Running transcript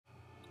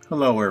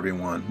Hello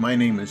everyone, my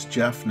name is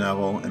Jeff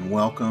Neville and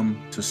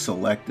welcome to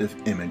Selective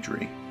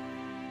Imagery.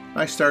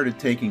 I started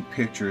taking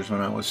pictures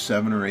when I was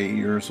 7 or 8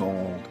 years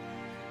old,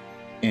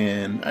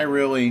 and I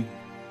really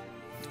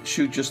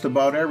shoot just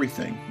about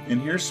everything.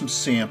 And here's some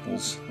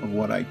samples of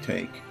what I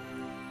take,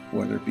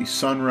 whether it be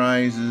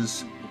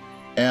sunrises,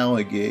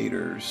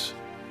 alligators,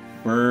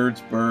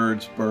 birds.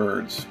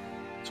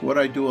 It's what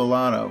I do a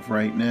lot of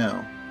right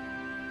now.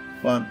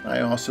 But I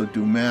also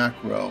do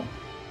macro.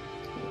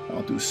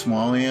 I'll do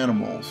small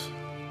animals,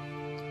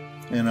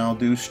 and I'll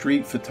do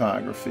street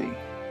photography,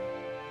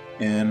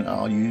 and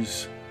I'll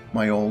use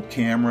my old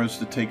cameras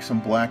to take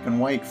some black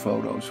and white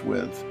photos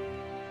with.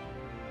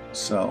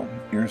 So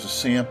here's a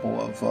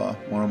sample of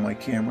one of my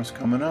cameras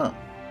coming up.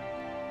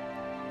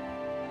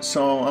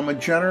 So I'm a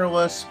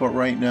generalist, but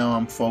right now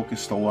I'm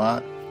focused a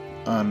lot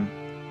on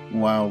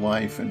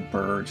wildlife and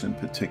birds in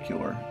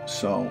particular.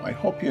 So I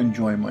hope you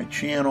enjoy my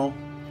channel,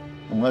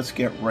 and let's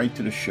get right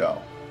to the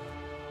show.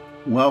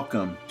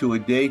 Welcome to a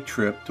day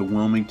trip to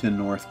Wilmington,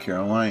 North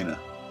Carolina.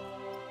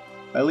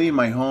 I leave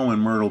my home in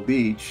Myrtle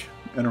Beach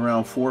at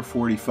around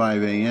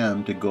 4:45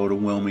 a.m. to go to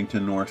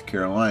Wilmington, North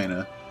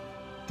Carolina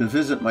to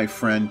visit my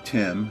friend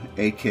Tim,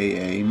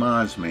 aka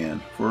Mozman,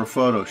 for a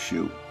photo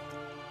shoot.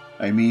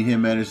 I meet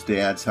him at his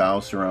dad's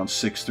house around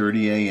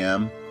 6:30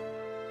 a.m.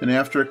 and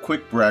after a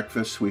quick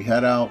breakfast we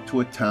head out to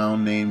a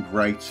town named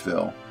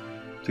Wrightsville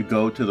to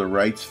go to the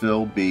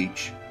Wrightsville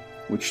Beach,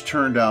 which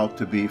turned out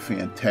to be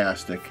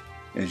fantastic,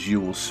 as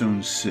you will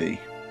soon see.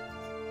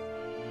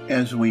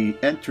 As we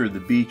enter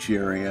the beach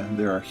area,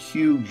 there are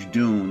huge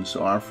dunes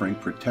offering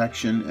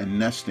protection and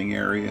nesting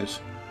areas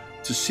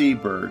to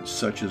seabirds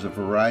such as a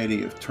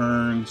variety of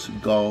terns,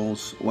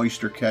 gulls,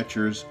 oyster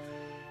catchers,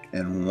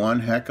 and one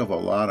heck of a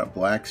lot of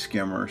black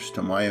skimmers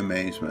to my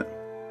amazement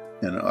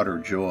and utter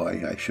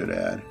joy, I should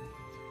add.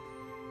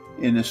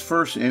 In this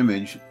first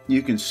image,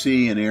 you can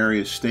see an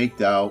area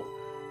staked out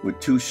with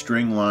 2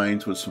 string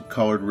lines with some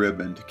colored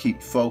ribbon to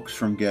keep folks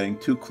from getting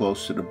too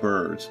close to the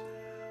birds.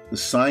 The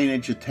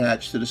signage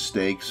attached to the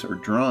stakes are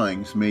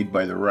drawings made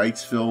by the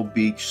Wrightsville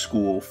Beach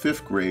School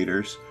 5th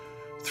graders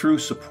through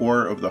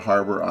support of the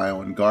Harbor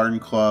Island Garden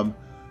Club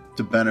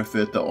to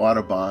benefit the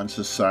Audubon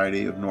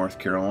Society of North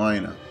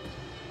Carolina.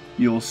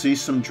 You will see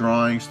some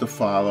drawings to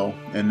follow,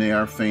 and they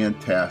are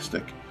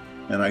fantastic,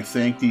 and I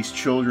thank these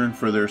children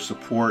for their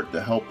support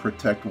to help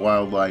protect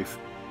wildlife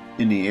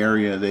in the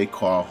area they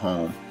call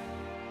home.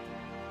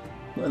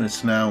 Let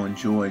us now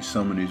enjoy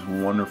some of these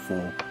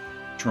wonderful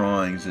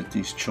drawings that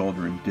these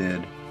children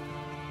did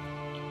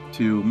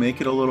to make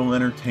it a little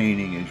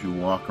entertaining as you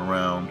walk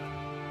around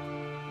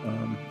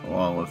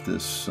all of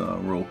this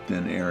roped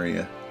in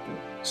area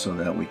so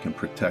that we can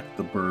protect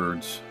the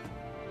birds.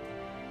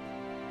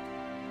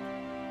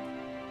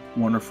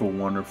 Wonderful,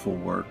 wonderful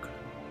work.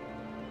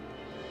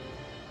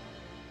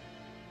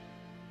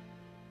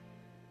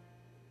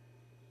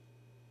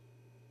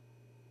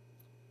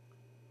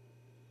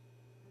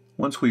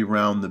 Once we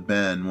round the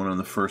bend, one of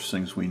the first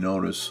things we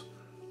notice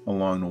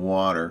along the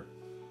water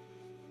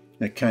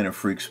that kind of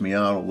freaks me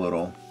out a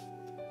little,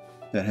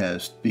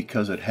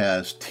 because it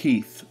has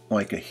teeth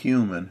like a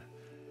human,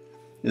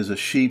 is a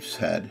sheep's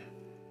head.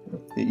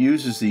 It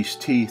uses these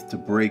teeth to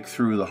break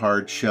through the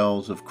hard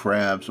shells of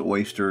crabs,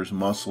 oysters,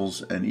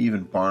 mussels, and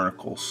even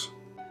barnacles.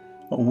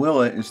 A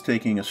willet is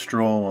taking a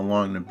stroll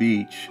along the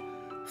beach,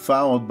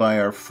 followed by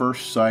our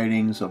first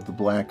sightings of the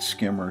black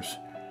skimmers.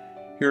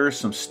 Here are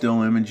some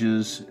still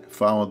images,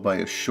 followed by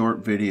a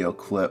short video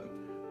clip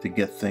to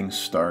get things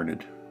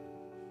started.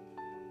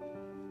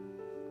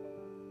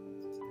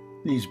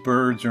 These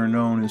birds are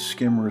known as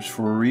skimmers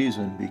for a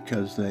reason,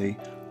 because they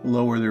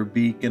lower their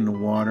beak in the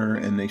water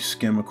and they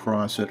skim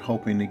across it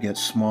hoping to get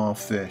small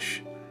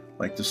fish,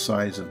 like the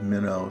size of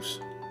minnows.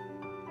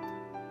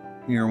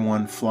 Here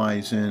one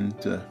flies in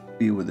to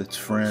be with its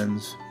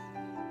friends,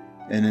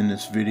 and in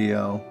this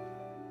video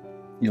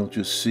you'll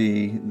just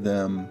see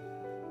them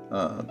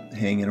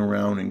hanging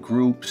around in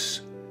groups.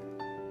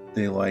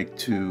 They like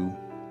to,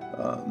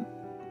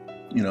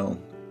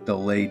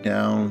 they'll lay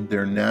down.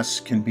 Their nests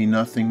can be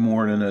nothing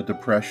more than a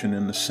depression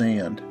in the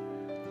sand.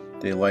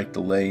 They like to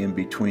lay in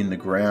between the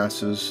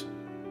grasses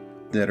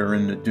that are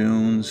in the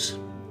dunes,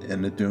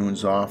 and the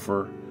dunes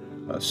offer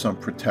some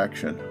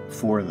protection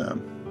for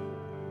them.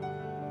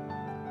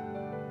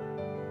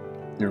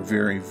 They're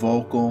very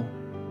vocal,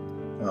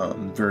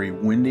 very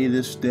windy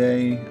this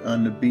day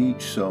on the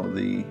beach, so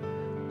the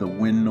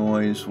wind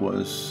noise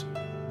was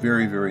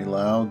very, very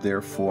loud.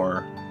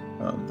 Therefore,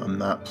 I'm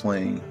not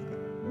playing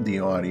the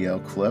audio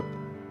clip.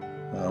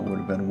 Would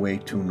have been way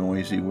too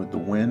noisy with the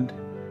wind.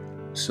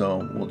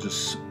 So we'll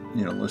just,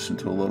 listen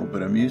to a little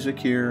bit of music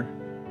here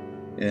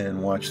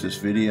and watch this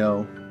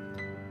video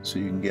so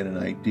you can get an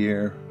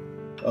idea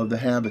of the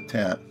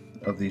habitat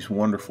of these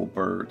wonderful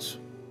birds.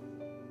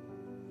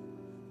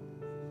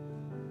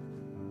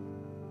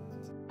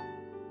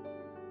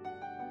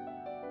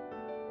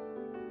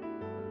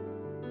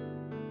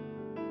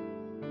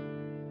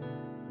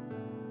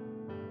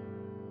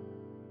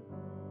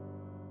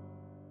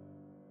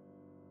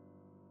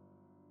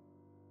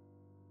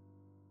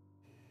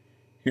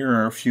 Here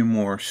are a few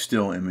more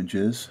still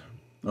images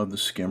of the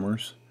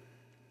skimmers.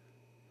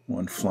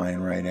 One flying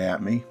right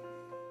at me,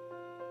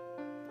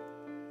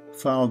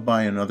 followed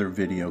by another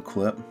video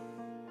clip.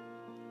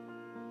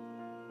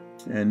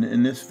 And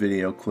in this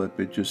video clip,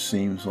 it just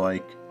seems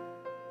like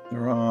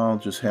they're all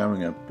just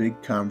having a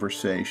big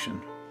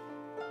conversation.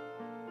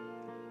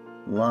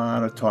 A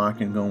lot of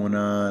talking going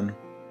on,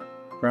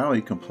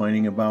 probably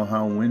complaining about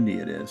how windy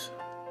it is.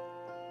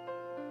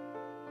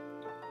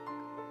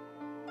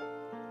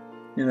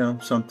 You know,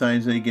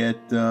 sometimes they get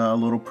a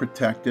little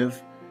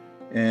protective,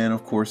 and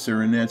of course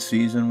they're in that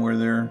season where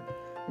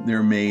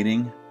they're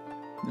mating.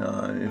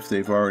 If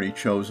they've already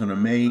chosen a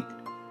mate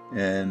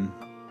and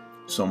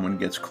someone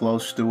gets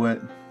close to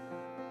it,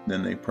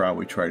 then they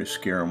probably try to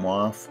scare them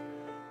off.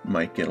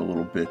 Might get a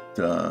little bit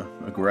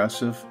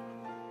aggressive.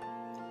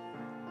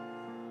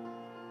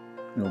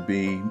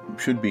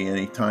 Should be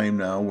any time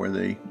now where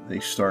they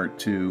start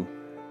to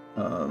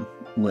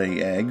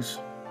lay eggs.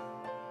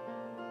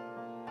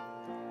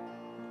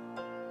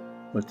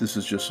 But this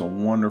is just a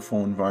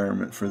wonderful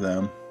environment for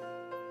them.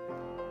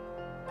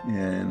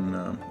 And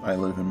I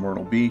live in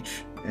Myrtle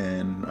Beach,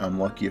 and I'm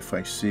lucky if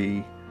I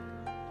see,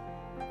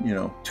 you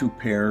know, 2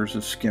 pairs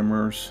of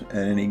skimmers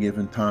at any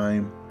given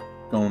time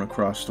going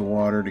across the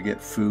water to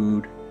get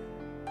food.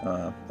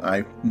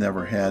 I've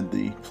never had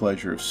the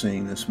pleasure of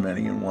seeing this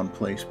many in one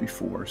place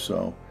before,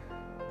 so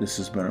this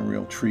has been a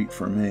real treat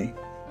for me.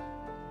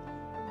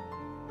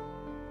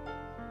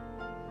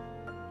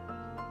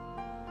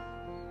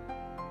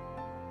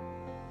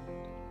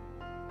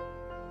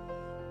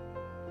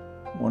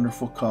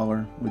 Wonderful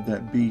color with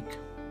that beak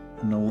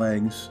and the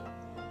legs.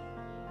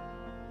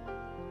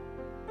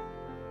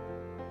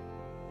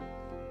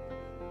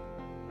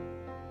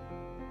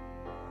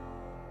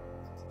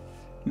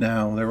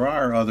 Now, there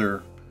are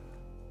other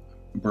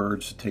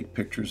birds to take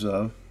pictures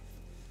of,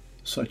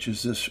 such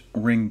as this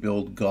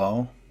ring-billed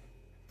gull.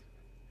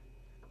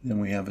 Then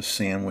we have a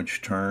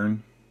sandwich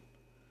tern,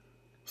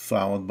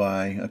 followed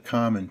by a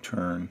common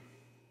tern.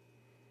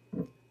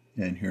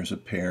 And here's a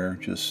pair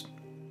just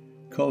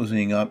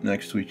cozying up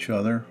next to each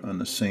other on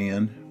the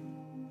sand,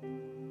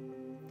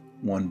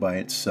 one by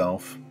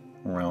itself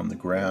around the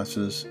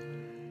grasses.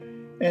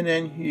 And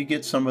then you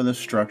get some of the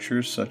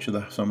structures, such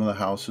as some of the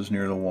houses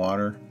near the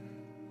water,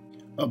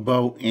 a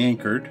boat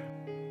anchored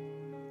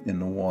in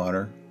the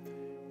water.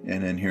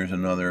 And then here's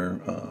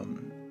another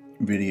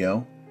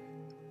video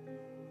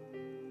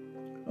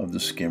of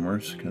the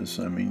skimmers, because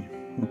I mean,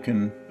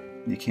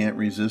 you can't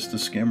resist the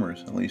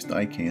skimmers. At least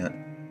I can't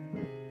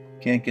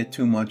get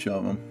too much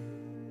of them.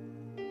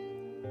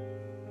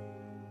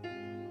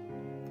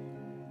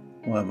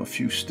 We'll have a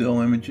few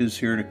still images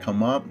here to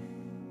come up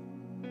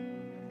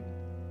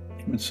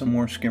with some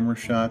more skimmer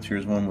shots.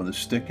 Here's one with a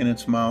stick in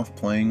its mouth,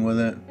 playing with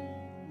it.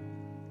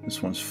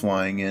 This one's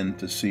flying in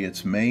to see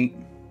its mate.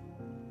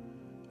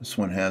 This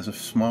one has a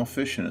small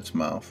fish in its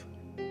mouth.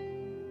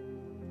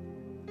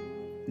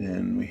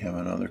 And we have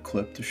another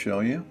clip to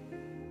show you.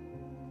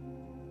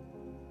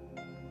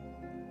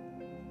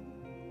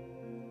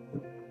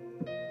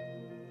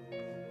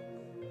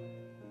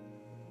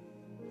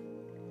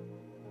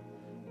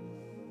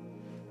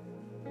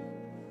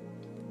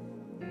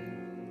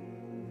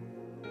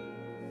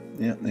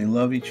 Yeah, they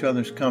love each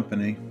other's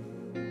company.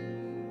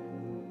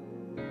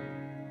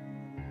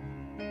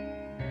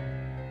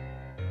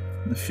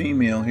 The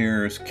female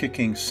here is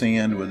kicking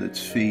sand with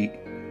its feet.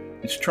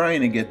 It's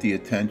trying to get the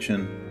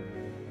attention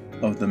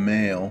of the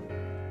male,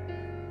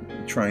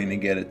 trying to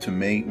get it to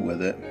mate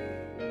with it.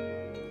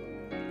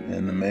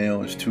 And the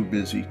male is too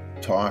busy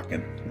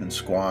talking and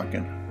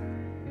squawking.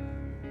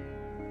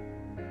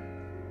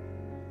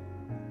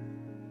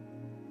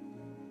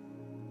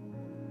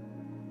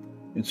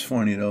 It's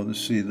funny though to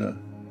see the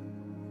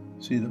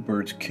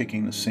birds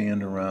kicking the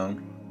sand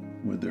around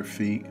with their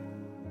feet.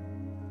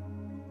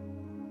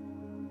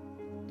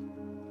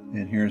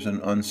 And here's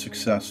an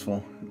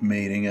unsuccessful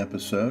mating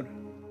episode.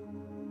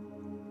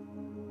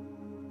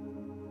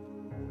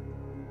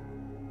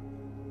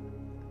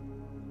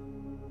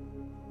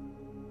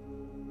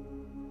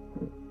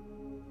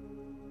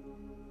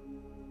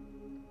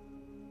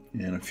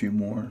 And a few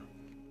more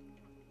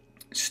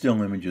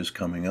still images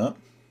coming up.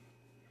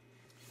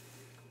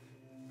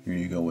 Here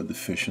you go with the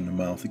fish in the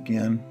mouth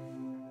again.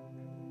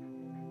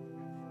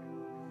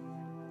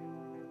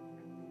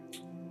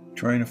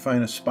 Trying to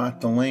find a spot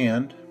to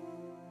land.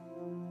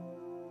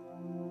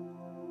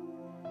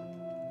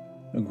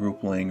 A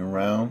group laying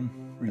around,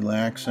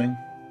 relaxing.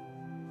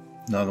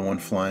 Another one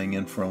flying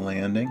in for a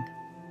landing.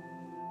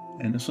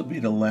 And this will be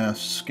the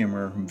last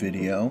skimmer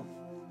video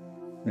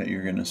that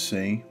you're going to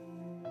see.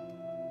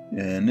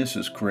 And this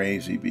is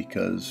crazy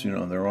because, you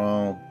know, they're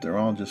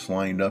all just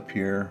lined up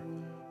here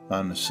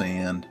on the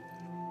sand.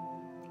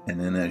 And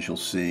then as you'll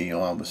see,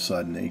 all of a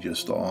sudden they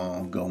just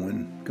all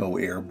go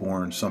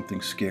airborne. Something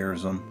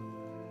scares them.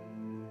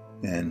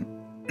 And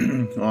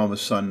all of a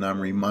sudden I'm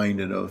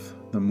reminded of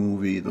the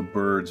movie The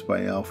Birds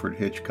by Alfred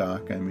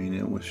Hitchcock. I mean,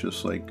 it was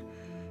just like,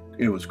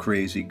 it was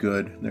crazy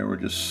good. There were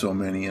just so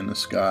many in the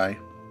sky.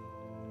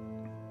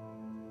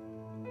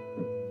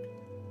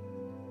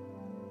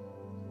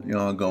 They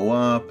all go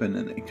up and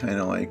then they kind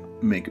of like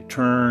make a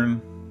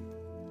turn,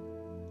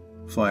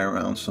 fly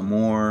around some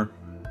more,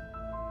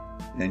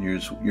 and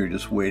you're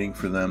just waiting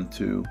for them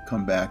to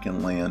come back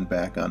and land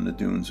back on the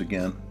dunes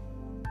again,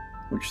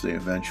 which they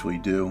eventually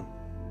do.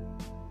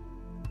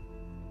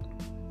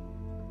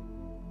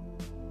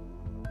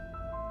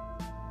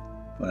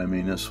 But I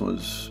mean, this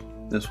was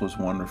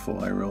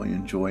wonderful. I really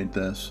enjoyed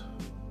this.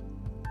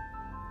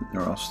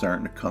 They're all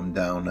starting to come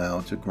down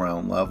now to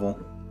ground level,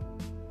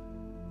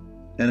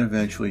 and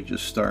eventually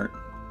just start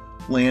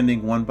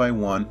landing one by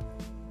one.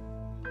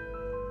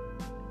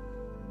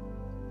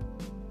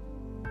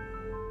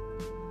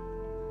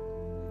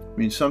 I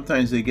mean,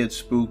 sometimes they get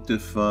spooked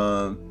if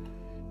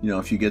you know,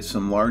 if you get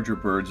some larger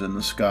birds in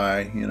the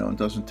sky. You know, it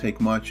doesn't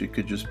take much. It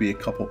could just be a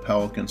couple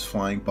pelicans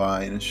flying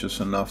by, and it's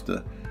just enough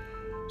to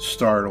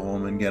startle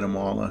them and get them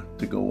all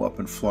to go up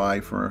and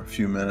fly for a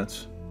few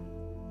minutes.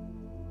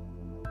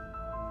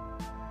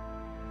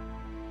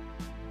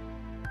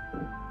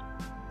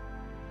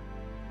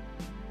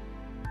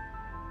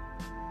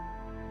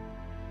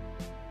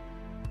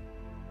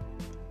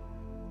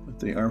 But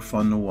they are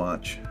fun to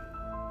watch.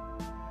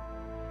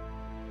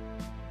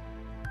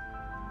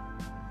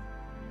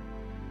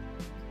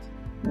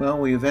 Well,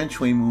 we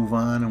eventually move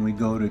on and we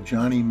go to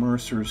Johnny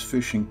Mercer's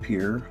fishing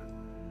pier,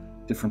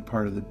 different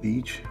part of the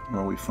beach,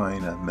 where we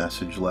find a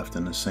message left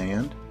in the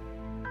sand.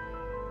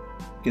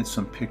 Get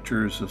some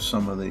pictures of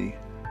some of the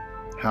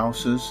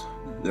houses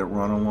that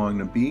run along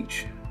the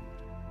beach.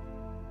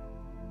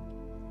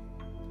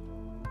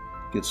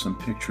 Get some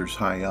pictures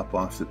high up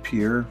off the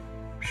pier,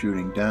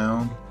 shooting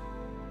down.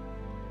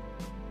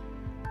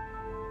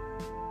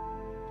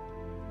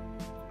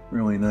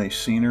 Really nice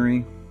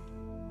scenery.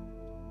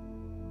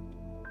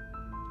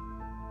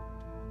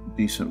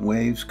 Decent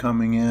waves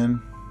coming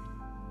in.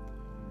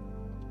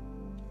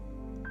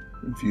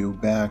 View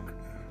back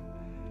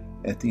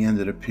at the end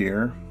of the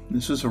pier.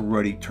 This is a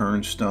ruddy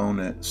turnstone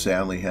that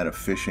sadly had a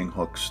fishing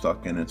hook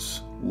stuck in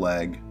its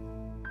leg.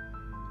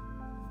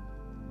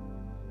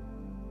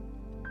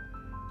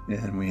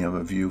 And we have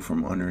a view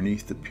from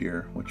underneath the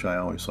pier, which I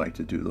always like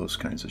to do those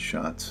kinds of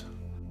shots.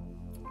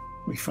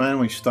 We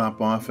finally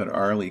stop off at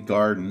Airlie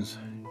Gardens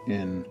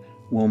in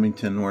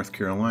Wilmington, North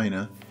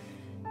Carolina.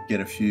 Get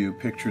a few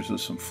pictures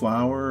of some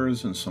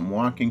flowers and some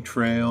walking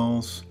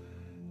trails.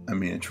 I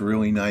mean, it's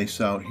really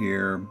nice out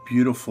here,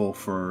 beautiful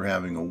for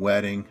having a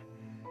wedding.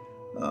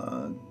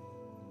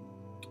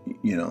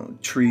 You know,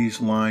 trees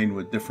lined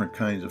with different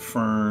kinds of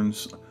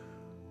ferns,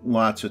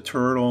 lots of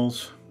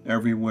turtles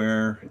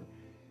everywhere,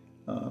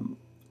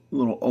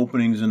 little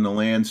openings in the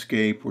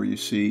landscape where you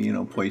see, you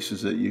know,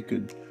 places that you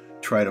could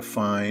try to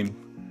find,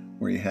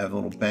 where you have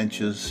little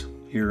benches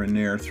here and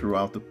there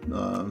throughout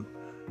the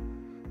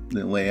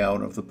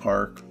layout of the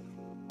park.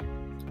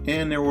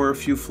 And there were a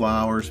few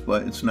flowers,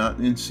 but it's not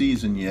in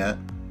season yet,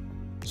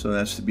 so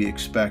that's to be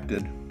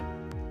expected.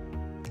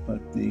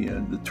 But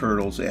the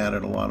turtles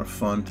added a lot of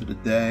fun to the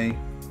day.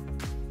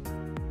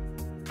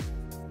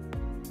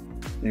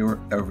 They were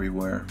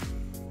everywhere.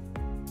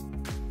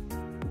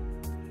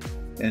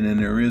 And then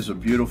there is a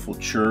beautiful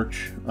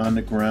church on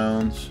the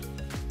grounds,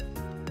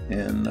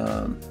 and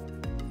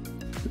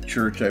the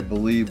church, I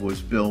believe, was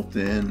built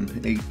in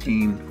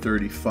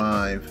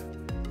 1835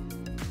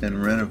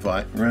 and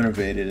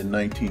renovated in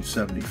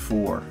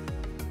 1974.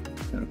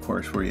 And of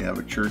course, where you have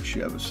a church,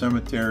 you have a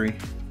cemetery,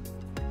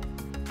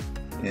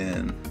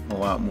 and a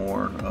lot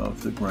more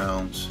of the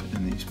grounds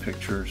in these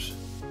pictures.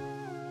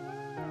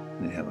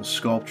 They have a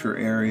sculpture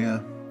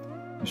area.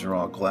 These are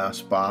all glass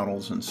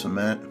bottles and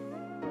cement.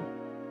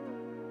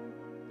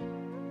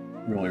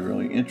 Really,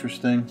 really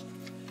interesting.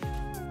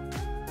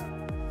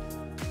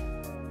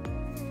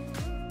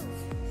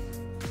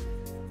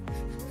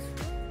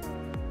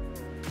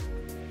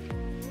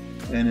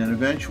 And then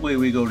eventually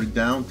we go to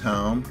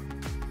downtown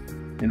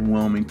in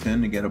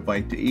Wilmington to get a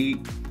bite to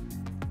eat.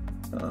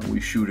 We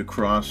shoot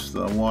across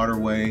the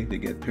waterway to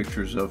get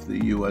pictures of the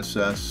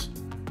USS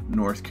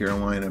North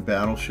Carolina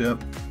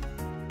battleship.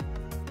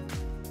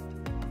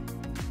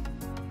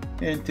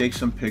 And take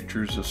some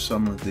pictures of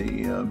some of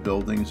the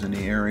buildings in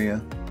the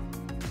area.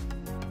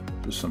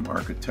 Just some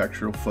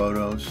architectural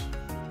photos.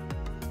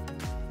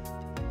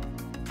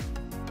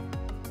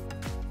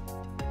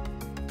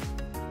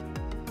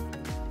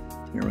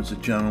 There was a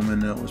gentleman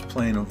that was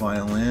playing a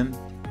violin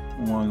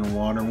along the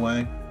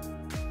waterway.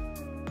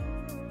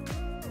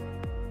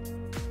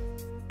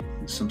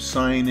 Some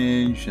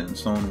signage, and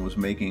someone was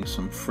making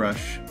some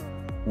fresh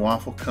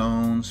waffle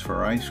cones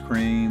for ice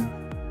cream.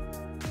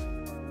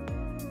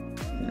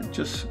 And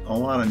just a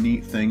lot of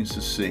neat things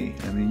to see.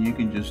 I mean, you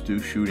can just do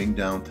shooting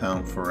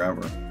downtown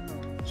forever.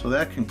 So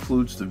that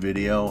concludes the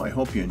video. I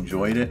hope you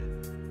enjoyed it.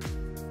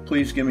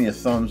 Please give me a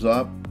thumbs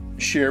up,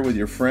 share with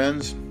your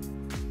friends,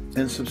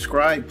 and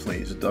subscribe,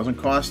 please. It doesn't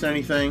cost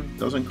anything,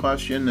 doesn't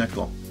cost you a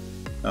nickel.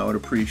 I would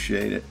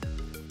appreciate it.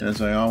 And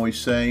as I always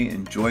say,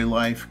 enjoy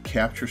life,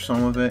 capture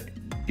some of it,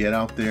 get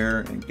out there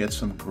and get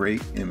some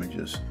great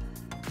images.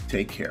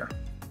 Take care.